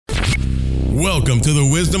Welcome to the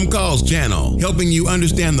Wisdom Calls channel, helping you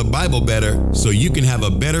understand the Bible better so you can have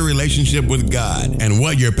a better relationship with God. And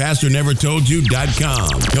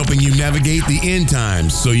whatyourpastornevertoldyou.com, helping you navigate the end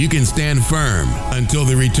times so you can stand firm until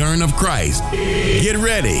the return of Christ. Get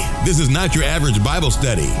ready. This is not your average Bible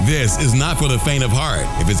study. This is not for the faint of heart.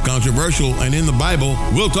 If it's controversial and in the Bible,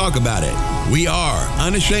 we'll talk about it. We are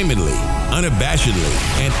unashamedly,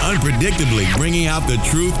 unabashedly, and unpredictably bringing out the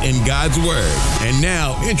truth in God's Word. And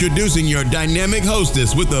now, introducing your dynamic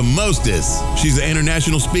hostess with the mostest. She's an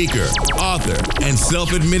international speaker, author, and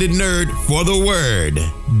self-admitted nerd for the Word,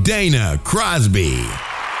 Dana Crosby.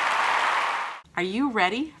 Are you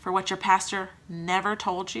ready for what your pastor never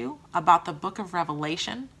told you about the book of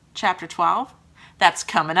Revelation, chapter 12? That's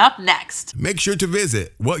coming up next. Make sure to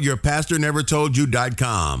visit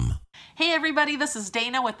whatyourpastornevertoldyou.com. Hey everybody, this is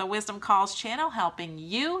Dana with the Wisdom Calls channel, helping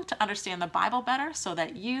you to understand the Bible better so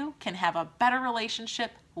that you can have a better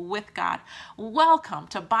relationship with God. Welcome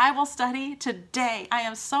to Bible study today. I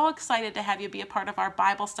am so excited to have you be a part of our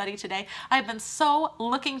Bible study today. I've been so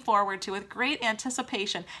looking forward to, with great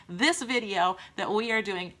anticipation, this video that we are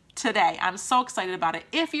doing today. I'm so excited about it.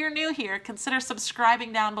 If you're new here, consider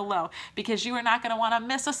subscribing down below because you are not going to want to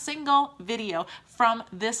miss a single video from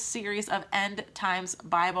this series of End Times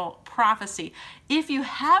Bible Prophecy. If you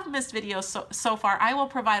have missed videos so far, I will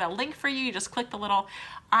provide a link for you. You just click the little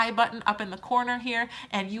I button up in the corner here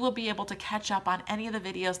and you will be able to catch up on any of the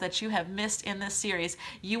videos that you have missed in this series.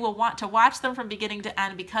 You will want to watch them from beginning to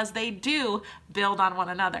end because they do build on one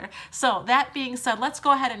another. So that being said, let's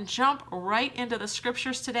go ahead and jump right into the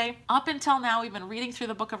scriptures today. Up until now, we've been reading through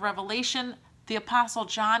the book of Revelation. The Apostle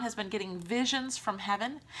John has been getting visions from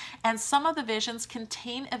heaven, and some of the visions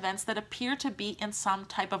contain events that appear to be in some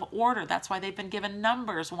type of order. That's why they've been given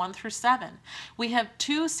numbers 1 through 7. We have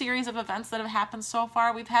two series of events that have happened so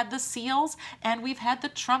far. We've had the seals and we've had the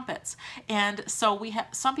trumpets. And so we have,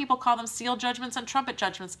 some people call them seal judgments and trumpet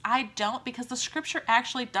judgments. I don't, because the scripture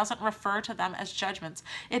actually doesn't refer to them as judgments.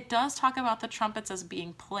 It does talk about the trumpets as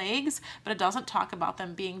being plagues, but it doesn't talk about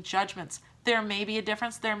them being judgments. There may be a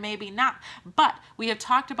difference, there may be not. But we have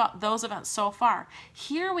talked about those events so far.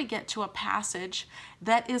 Here we get to a passage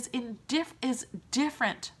that is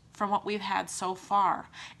different from what we've had so far.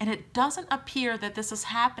 And it doesn't appear that this is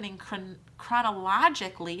happening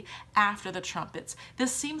chronologically after the trumpets.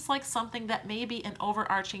 This seems like something that may be an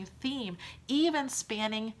overarching theme, even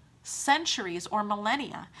spanning centuries or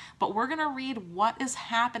millennia. But we're going to read what is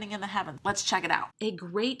happening in the heavens. Let's check it out. A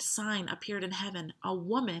great sign appeared in heaven, a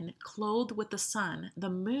woman clothed with the sun,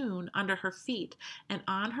 the moon under her feet, and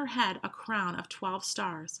on her head a crown of 12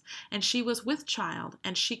 stars. And she was with child,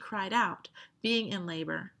 and she cried out, being in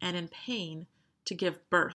labor and in pain to give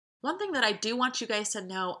birth. One thing that I do want you guys to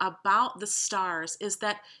know about the stars is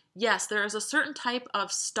that, yes, there is a certain type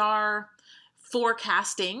of star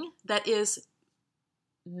forecasting that is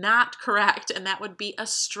not correct, and that would be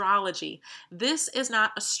astrology. This is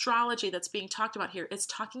not astrology that's being talked about here. It's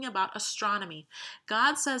talking about astronomy.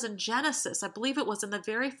 God says in Genesis, I believe it was in the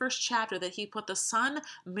very first chapter, that he put the sun,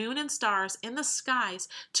 moon, and stars in the skies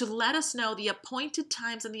to let us know the appointed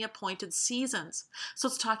times and the appointed seasons. So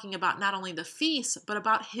it's talking about not only the feasts, but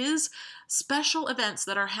about his special events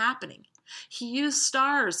that are happening. He used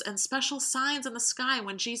stars and special signs in the sky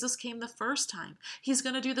when Jesus came the first time. He's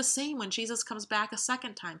going to do the same when Jesus comes back a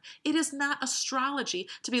second time. It is not astrology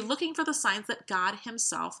to be looking for the signs that God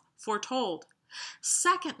himself foretold.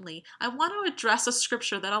 Secondly, I want to address a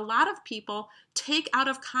scripture that a lot of people take out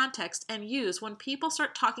of context and use when people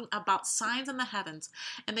start talking about signs in the heavens.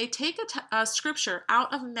 And they take a scripture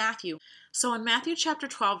out of Matthew. So in Matthew chapter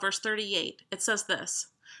 12, verse 38, it says this: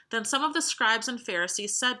 Then some of the scribes and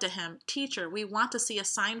Pharisees said to him, Teacher, we want to see a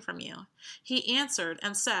sign from you. He answered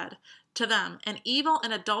and said to them, An evil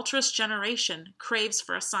and adulterous generation craves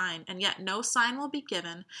for a sign, and yet no sign will be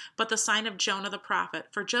given but the sign of Jonah the prophet.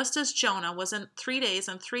 For just as Jonah was in 3 days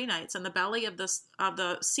and 3 nights in the belly of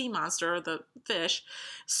the sea monster, or the fish,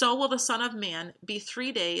 so will the Son of Man be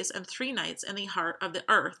 3 days and 3 nights in the heart of the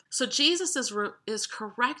earth. So Jesus is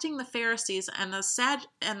correcting the Pharisees and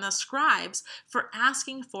the scribes for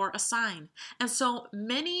asking for a sign. And so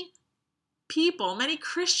many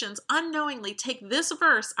Christians unknowingly take this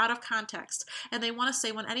verse out of context, and they want to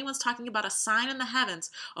say when anyone's talking about a sign in the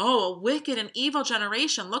heavens, oh, a wicked and evil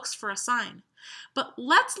generation looks for a sign. But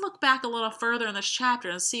let's look back a little further in this chapter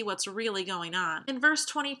and see what's really going on. In verse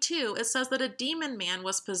 22, it says that a demon man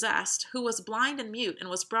was possessed, who was blind and mute, and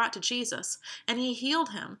was brought to Jesus, and he healed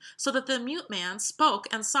him, so that the mute man spoke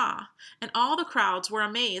and saw. And all the crowds were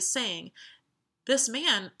amazed, saying, This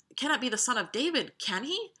man cannot be the son of David, can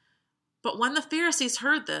he? But when the Pharisees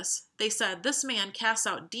heard this, they said, "This man casts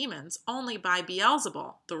out demons only by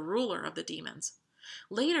Beelzebul, the ruler of the demons."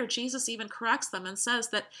 Later, Jesus even corrects them and says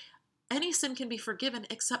that any sin can be forgiven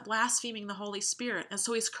except blaspheming the Holy Spirit. And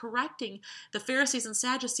so he's correcting the Pharisees and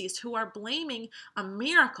Sadducees who are blaming a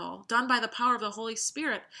miracle done by the power of the Holy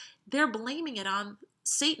Spirit. They're blaming it on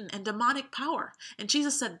Satan and demonic power. And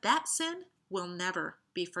Jesus said that sin will never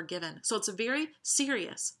be forgiven. So it's very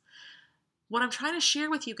serious. What I'm trying to share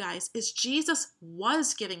with you guys is Jesus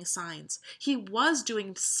was giving signs. He was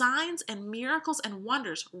doing signs and miracles and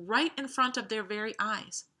wonders right in front of their very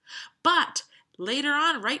eyes. But later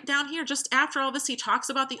on, right down here, just after all this, he talks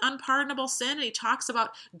about the unpardonable sin and he talks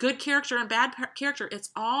about good character and bad character. It's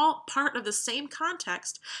all part of the same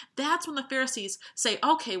context. That's when the Pharisees say,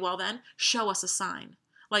 okay, well then, show us a sign.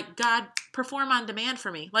 Like, God, perform on demand for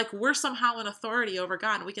me. Like, we're somehow in authority over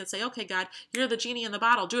God. And we can say, okay, God, you're the genie in the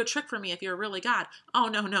bottle. Do a trick for me if you're really God. Oh,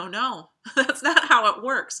 no, no, no. That's not how it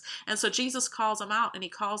works. And so Jesus calls them out, and he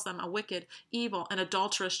calls them a wicked, evil, and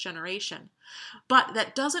adulterous generation. But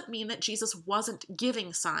that doesn't mean that Jesus wasn't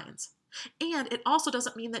giving signs. And it also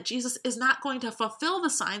doesn't mean that Jesus is not going to fulfill the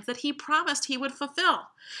signs that he promised he would fulfill.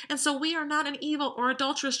 And so we are not an evil or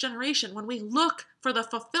adulterous generation when we look for the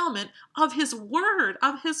fulfillment of his word,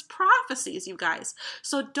 of his prophecies, you guys.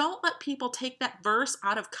 So don't let people take that verse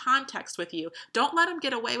out of context with you. Don't let them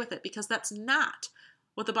get away with it, because that's not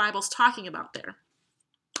what the Bible's talking about there.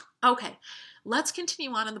 Okay, let's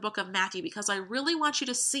continue on in the book of Matthew, because I really want you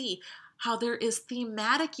to see how there is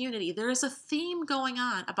thematic unity. There is a theme going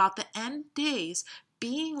on about the end days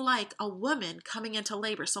being like a woman coming into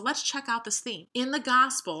labor. So let's check out this theme. In the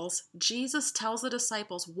Gospels, Jesus tells the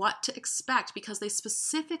disciples what to expect, because they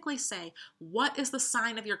specifically say, what is the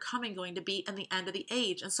sign of your coming going to be in the end of the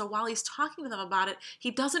age? And so while he's talking to them about it,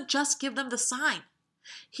 he doesn't just give them the sign.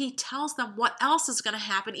 He tells them what else is going to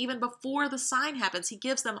happen even before the sign happens. He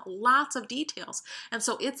gives them lots of details. And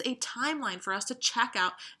so it's a timeline for us to check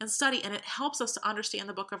out and study, and it helps us to understand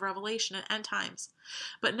the book of Revelation and end times.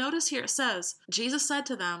 But notice here it says, Jesus said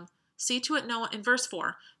to them, see to it no one, in verse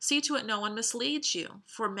 4, see to it no one misleads you,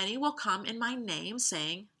 for many will come in my name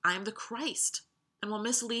saying, I am the Christ, and will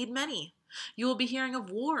mislead many. You will be hearing of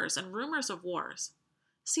wars and rumors of wars.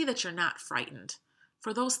 See that you're not frightened,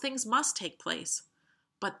 for those things must take place.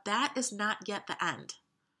 But that is not yet the end.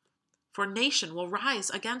 For nation will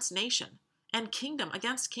rise against nation, and kingdom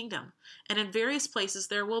against kingdom, and in various places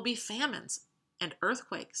there will be famines and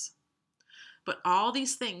earthquakes. But all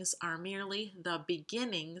these things are merely the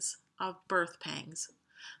beginnings of birth pangs.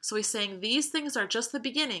 So he's saying these things are just the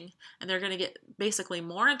beginning, and they're going to get basically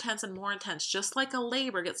more intense and more intense, just like a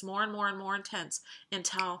labor gets more and more and more intense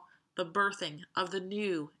until the birthing of the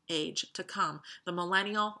new age to come, the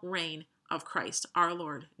millennial reign of Christ, our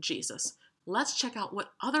Lord Jesus. Let's check out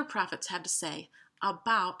what other prophets had to say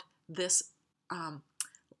about this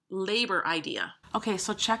labor idea. Okay,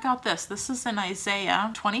 so check out this. This is in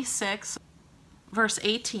Isaiah 26, verse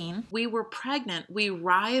 18. We were pregnant, we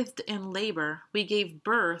writhed in labor, we gave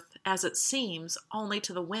birth, as it seems, only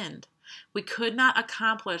to the wind. We could not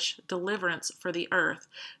accomplish deliverance for the earth,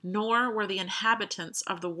 nor were the inhabitants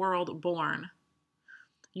of the world born.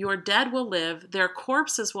 Your dead will live, their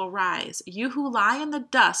corpses will rise. You who lie in the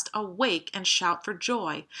dust, awake and shout for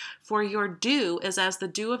joy. For your dew is as the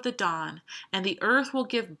dew of the dawn, and the earth will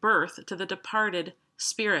give birth to the departed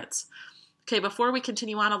spirits. Okay, before we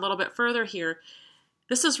continue on a little bit further here,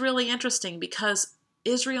 this is really interesting because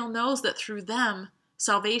Israel knows that through them,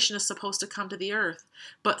 salvation is supposed to come to the earth.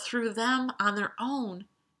 But through them, on their own,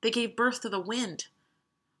 they gave birth to the wind.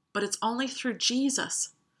 But it's only through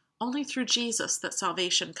Jesus that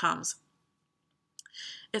salvation comes.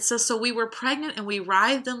 It says, so we were pregnant and we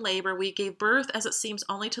writhed in labor. We gave birth, as it seems,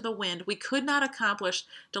 only to the wind. We could not accomplish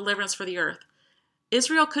deliverance for the earth.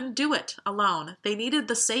 Israel couldn't do it alone. They needed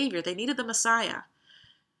the Savior. They needed the Messiah.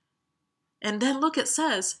 And then look, it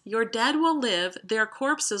says, your dead will live, their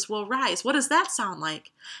corpses will rise. What does that sound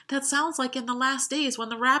like? That sounds like in the last days when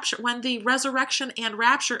the resurrection and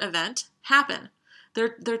rapture event happen.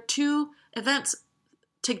 They're two events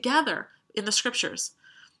together in the scriptures.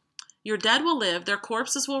 Your dead will live, their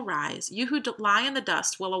corpses will rise. You who lie in the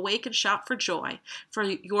dust will awake and shout for joy. For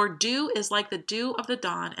your dew is like the dew of the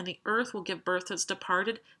dawn, and the earth will give birth to its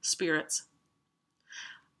departed spirits.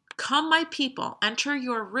 Come, my people, enter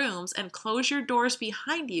your rooms and close your doors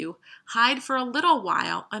behind you. Hide for a little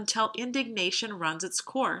while until indignation runs its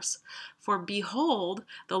course. For behold,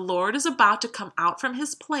 the Lord is about to come out from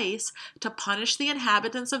his place to punish the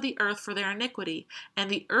inhabitants of the earth for their iniquity,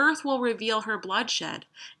 and the earth will reveal her bloodshed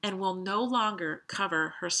and will no longer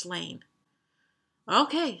cover her slain.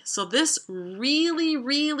 Okay, so this really,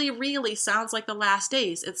 really, really sounds like the last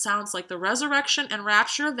days. It sounds like the resurrection and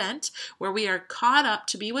rapture event where we are caught up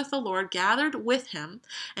to be with the Lord, gathered with him.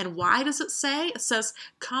 And why does it say? It says,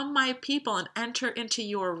 "Come, my people, and enter into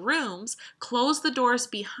your rooms, close the doors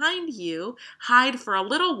behind you, hide for a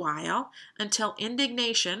little while until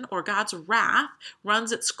indignation," or God's wrath,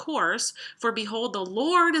 "runs its course. For behold, the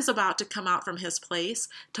Lord is about to come out from his place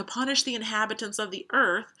to punish the inhabitants of the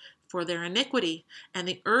earth for their iniquity, and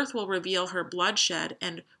the earth will reveal her bloodshed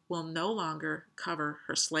and will no longer cover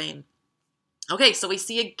her slain." Okay, so we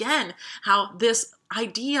see again how this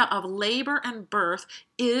idea of labor and birth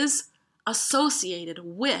is associated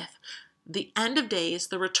with the end of days,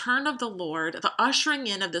 the return of the Lord, the ushering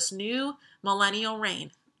in of this new millennial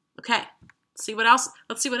reign. Okay, let's see what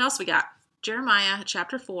else we got. Jeremiah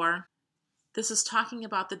chapter 4. This is talking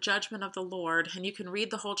about the judgment of the Lord, and you can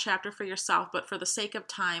read the whole chapter for yourself, but for the sake of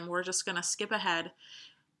time, we're just going to skip ahead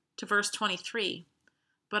to verse 23.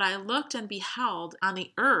 "But I looked and beheld on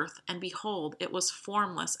the earth, and behold, it was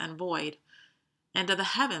formless and void, and to the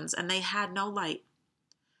heavens, and they had no light.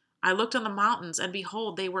 I looked on the mountains, and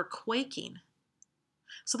behold, they were quaking."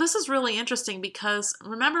 So this is really interesting because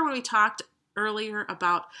remember when we talked earlier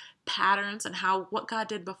about patterns and how what God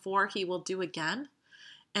did before, he will do again?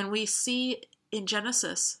 And we see in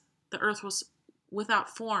Genesis, the earth was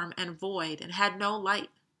without form and void and had no light.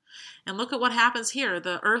 And look at what happens here.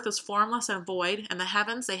 The earth is formless and void, and the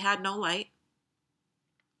heavens, they had no light.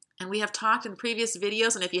 And we have talked in previous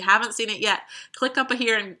videos, and if you haven't seen it yet, click up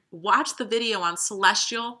here and watch the video on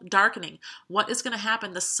celestial darkening. What is going to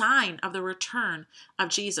happen? The sign of the return of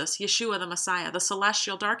Jesus, Yeshua the Messiah, the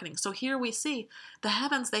celestial darkening. So here we see the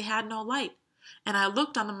heavens, they had no light. "And I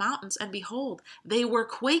looked on the mountains, and behold, they were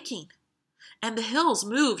quaking. And the hills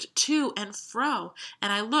moved to and fro.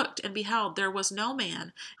 And I looked, and beheld, there was no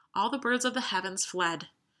man. All the birds of the heavens fled.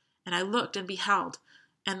 And I looked, and beheld,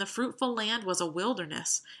 and the fruitful land was a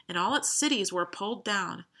wilderness, and all its cities were pulled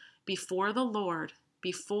down before the Lord,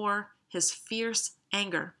 before his fierce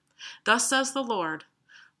anger. Thus says the Lord,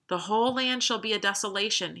 the whole land shall be a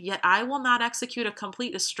desolation, yet I will not execute a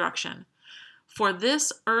complete destruction. For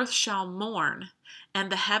this earth shall mourn, and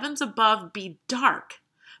the heavens above be dark,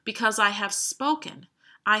 because I have spoken,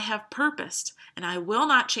 I have purposed, and I will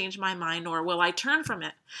not change my mind, nor will I turn from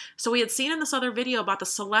it." So we had seen in this other video about the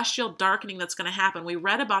celestial darkening that's going to happen. We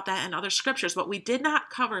read about that in other scriptures, but we did not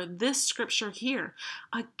cover this scripture here.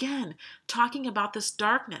 Again, talking about this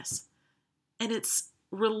darkness, and it's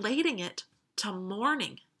relating it to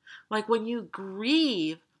mourning. Like when you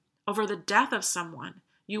grieve over the death of someone,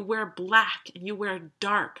 you wear black and you wear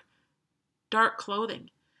dark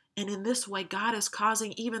clothing. And in this way, God is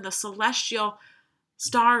causing even the celestial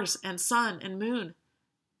stars and sun and moon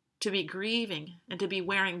to be grieving and to be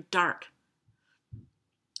wearing dark.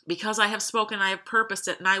 "Because I have spoken, I have purposed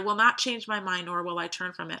it, and I will not change my mind, nor will I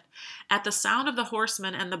turn from it. At the sound of the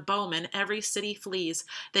horsemen and the bowmen, every city flees.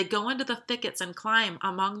 They go into the thickets and climb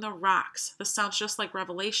among the rocks." This sounds just like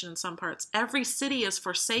Revelation in some parts. "Every city is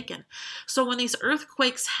forsaken." So when these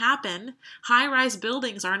earthquakes happen, high-rise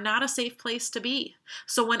buildings are not a safe place to be.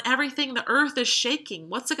 So when the earth is shaking,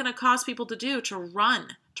 what's it going to cause people to do? To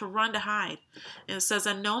run to hide. And it says,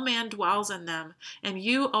 "And no man dwells in them. And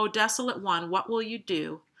you, O desolate one, what will you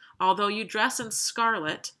do? Although you dress in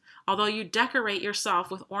scarlet, although you decorate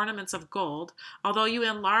yourself with ornaments of gold, although you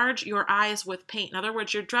enlarge your eyes with paint." In other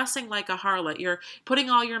words, you're dressing like a harlot. You're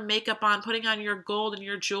putting all your makeup on, putting on your gold and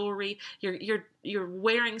your jewelry. You're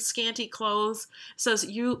wearing scanty clothes. It says,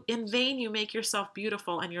 in vain you make yourself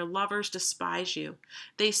beautiful, and your lovers despise you.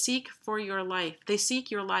 They seek your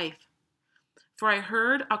life. For I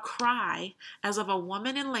heard a cry as of a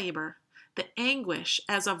woman in labor, the anguish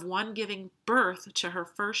as of one giving birth to her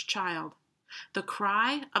first child. The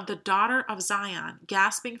cry of the daughter of Zion,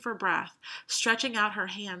 gasping for breath, stretching out her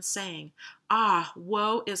hands, saying, "Ah,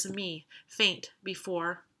 woe is me, faint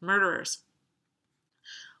before murderers."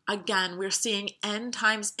 Again, we're seeing end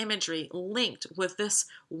times imagery linked with this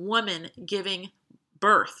woman giving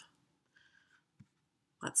birth.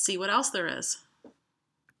 Let's see what else there is.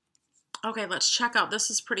 Okay, let's check out.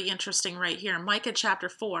 This is pretty interesting right here. Micah chapter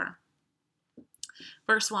 4.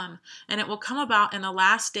 Verse 1, "And it will come about in the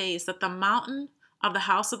last days that the mountain of the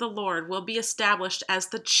house of the Lord will be established as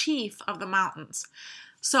the chief of the mountains."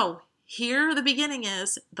 So here the beginning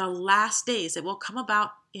is the last days. It will come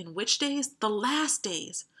about in which days? The last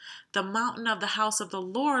days. The mountain of the house of the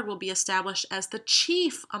Lord will be established as the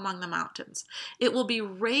chief among the mountains. It will be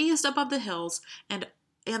raised above the hills, and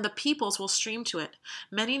and the peoples will stream to it.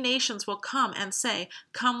 Many nations will come and say,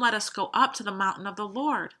 "Come, let us go up to the mountain of the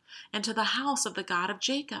Lord, and to the house of the God of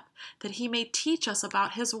Jacob, that he may teach us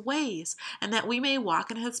about his ways, and that we may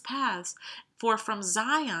walk in his paths. For from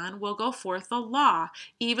Zion will go forth the law,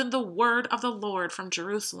 even the word of the Lord from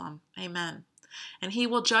Jerusalem." Amen. And he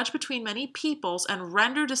will judge between many peoples and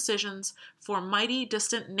render decisions for mighty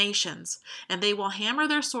distant nations. And they will hammer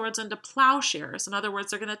their swords into plowshares. In other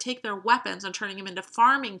words, they're going to take their weapons and turning them into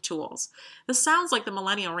farming tools. This sounds like the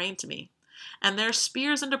millennial reign to me. And their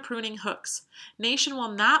spears into pruning hooks. Nation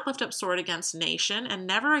will not lift up sword against nation, and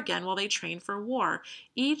never again will they train for war.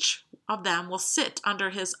 Each of them will sit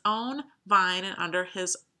under his own vine and under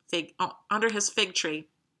his fig tree,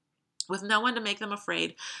 with no one to make them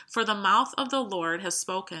afraid, for the mouth of the Lord has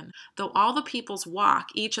spoken. Though all the peoples walk,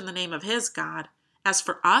 each in the name of his God. As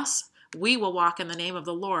for us, we will walk in the name of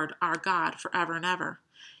the Lord, our God, forever and ever.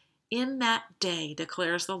 In that day,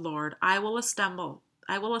 declares the Lord, I will assemble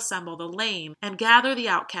the lame and gather the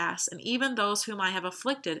outcasts, and even those whom I have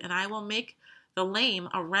afflicted, and I will make the lame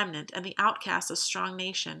a remnant, and the outcasts a strong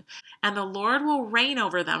nation. And the Lord will reign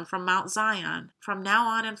over them from Mount Zion, from now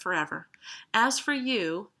on and forever. As for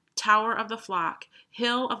you, tower of the flock,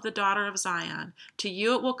 hill of the daughter of Zion, to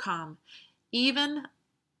you it will come, even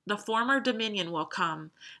the former dominion will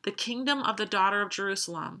come, the kingdom of the daughter of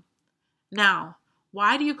Jerusalem. Now,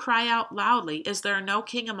 why do you cry out loudly? Is there no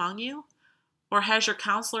king among you? Or has your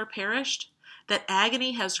counselor perished? That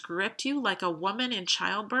agony has gripped you like a woman in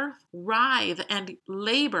childbirth? Writhe and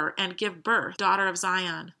labor and give birth, daughter of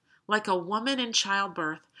Zion, like a woman in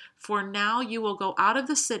childbirth. For now you will go out of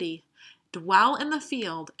the city, dwell in the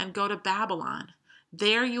field, and go to Babylon.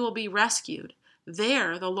 There you will be rescued.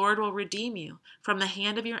 There the Lord will redeem you from the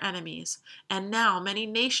hand of your enemies. And now many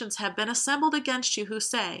nations have been assembled against you who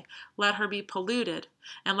say, "Let her be polluted,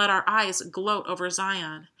 and let our eyes gloat over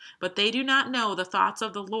Zion." But they do not know the thoughts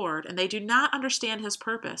of the Lord, and they do not understand his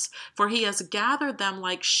purpose, for he has gathered them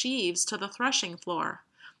like sheaves to the threshing floor.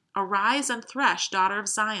 Arise and thresh, daughter of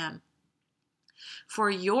Zion. For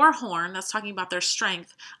your horn, that's talking about their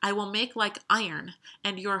strength, I will make like iron,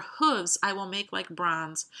 and your hooves I will make like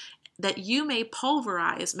bronze, that you may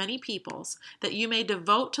pulverize many peoples, that you may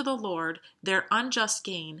devote to the Lord their unjust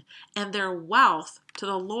gain, and their wealth to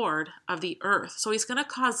the Lord of the earth. So he's going to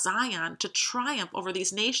cause Zion to triumph over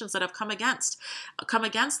these nations that have come against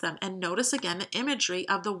them. And notice again the imagery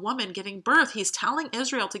of the woman giving birth. He's telling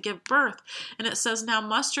Israel to give birth. And it says, now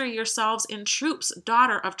muster yourselves in troops,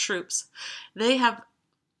 daughter of troops. They have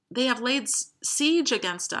laid siege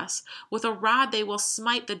against us. With a rod they will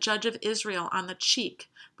smite the judge of Israel on the cheek.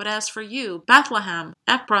 But as for you, Bethlehem,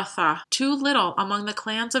 Ephrathah, too little among the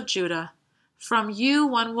clans of Judah, from you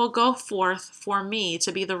one will go forth for me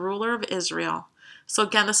to be the ruler of Israel. So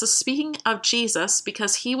again, this is speaking of Jesus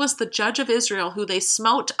because he was the judge of Israel who they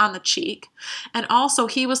smote on the cheek. And also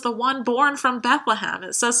he was the one born from Bethlehem.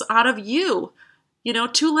 It says out of you,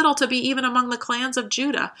 too little to be even among the clans of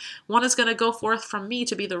Judah. One is going to go forth from me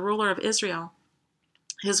to be the ruler of Israel.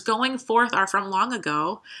 His going forth are from long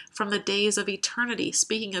ago, from the days of eternity,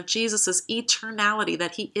 speaking of Jesus' eternality,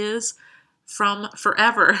 that he is from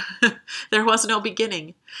forever. There was no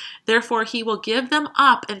beginning. Therefore, he will give them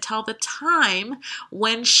up until the time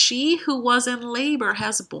when she who was in labor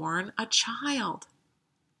has borne a child.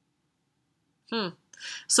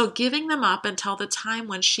 So giving them up until the time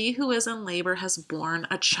when she who is in labor has borne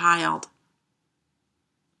a child.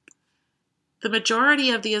 The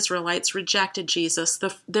majority of the Israelites rejected Jesus.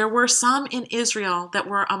 There were some in Israel that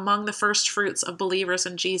were among the first fruits of believers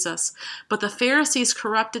in Jesus. But the Pharisees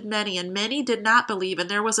corrupted many, and many did not believe.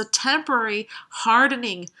 And there was a temporary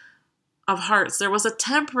hardening of hearts. There was a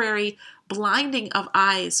temporary blinding of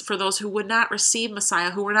eyes for those who would not receive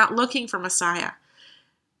Messiah, who were not looking for Messiah.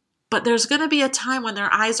 But there's going to be a time when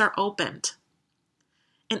their eyes are opened.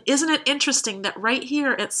 And isn't it interesting that right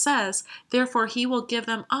here it says, therefore he will give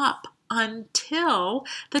them up until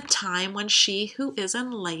the time when she who is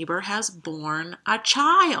in labor has borne a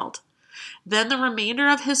child. Then the remainder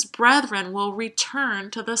of his brethren will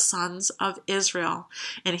return to the sons of Israel.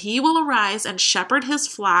 And he will arise and shepherd his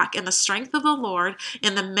flock in the strength of the Lord,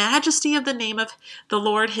 in the majesty of the name of the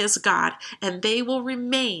Lord his God. And they will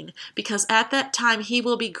remain, because at that time he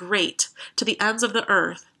will be great to the ends of the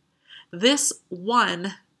earth. This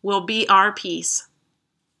one will be our peace.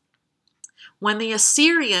 When the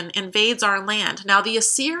Assyrian invades our land. Now the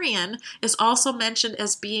Assyrian is also mentioned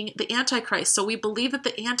as being the Antichrist. So we believe that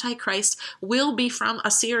the Antichrist will be from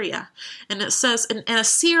Assyria. And it says, and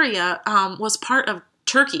Assyria was part of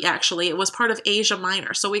Turkey, actually. It was part of Asia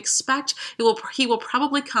Minor. So we expect he will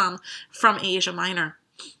probably come from Asia Minor.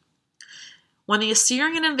 When the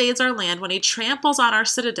Assyrian invades our land, when he tramples on our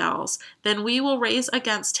citadels, then we will raise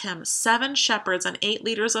against him 7 shepherds and 8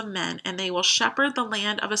 leaders of men, and they will shepherd the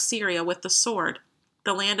land of Assyria with the sword,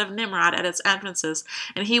 the land of Nimrod at its entrances,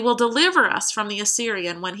 and he will deliver us from the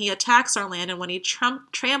Assyrian when he attacks our land and when he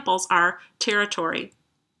tramples our territory.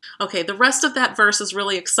 Okay, the rest of that verse is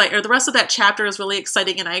really exciting, or the rest of that chapter is really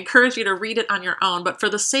exciting, and I encourage you to read it on your own. But for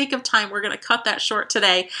the sake of time, we're going to cut that short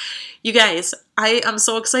today. You guys, I am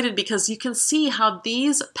so excited because you can see how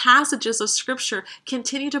these passages of Scripture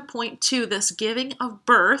continue to point to this giving of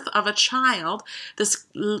birth of a child, this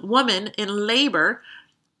woman in labor,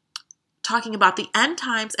 talking about the end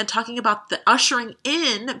times and talking about the ushering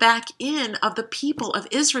back in of the people of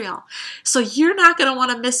Israel. So you're not going to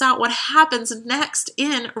want to miss out what happens next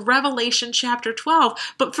in Revelation chapter 12.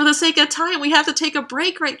 But for the sake of time, we have to take a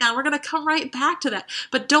break right now. We're going to come right back to that.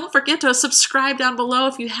 But don't forget to subscribe down below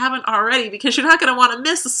if you haven't already, because you're not going to want to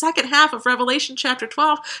miss the second half of Revelation chapter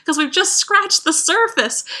 12, because we've just scratched the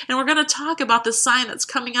surface. And we're going to talk about the sign that's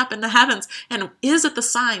coming up in the heavens. And is it the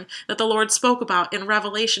sign that the Lord spoke about in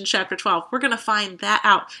Revelation chapter 12? We're going to find that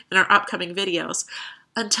out in our upcoming videos.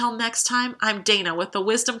 Until next time, I'm Dana with the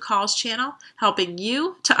Wisdom Calls channel, helping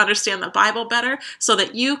you to understand the Bible better so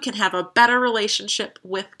that you can have a better relationship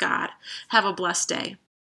with God. Have a blessed day.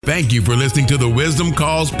 Thank you for listening to the Wisdom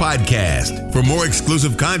Calls podcast. For more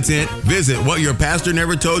exclusive content, visit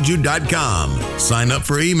whatyourpastornevertoldyou.com. Sign up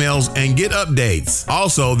for emails and get updates.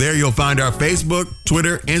 Also, there you'll find our Facebook,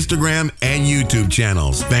 Twitter, Instagram, and YouTube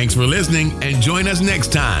channels. Thanks for listening, and join us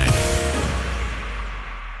next time.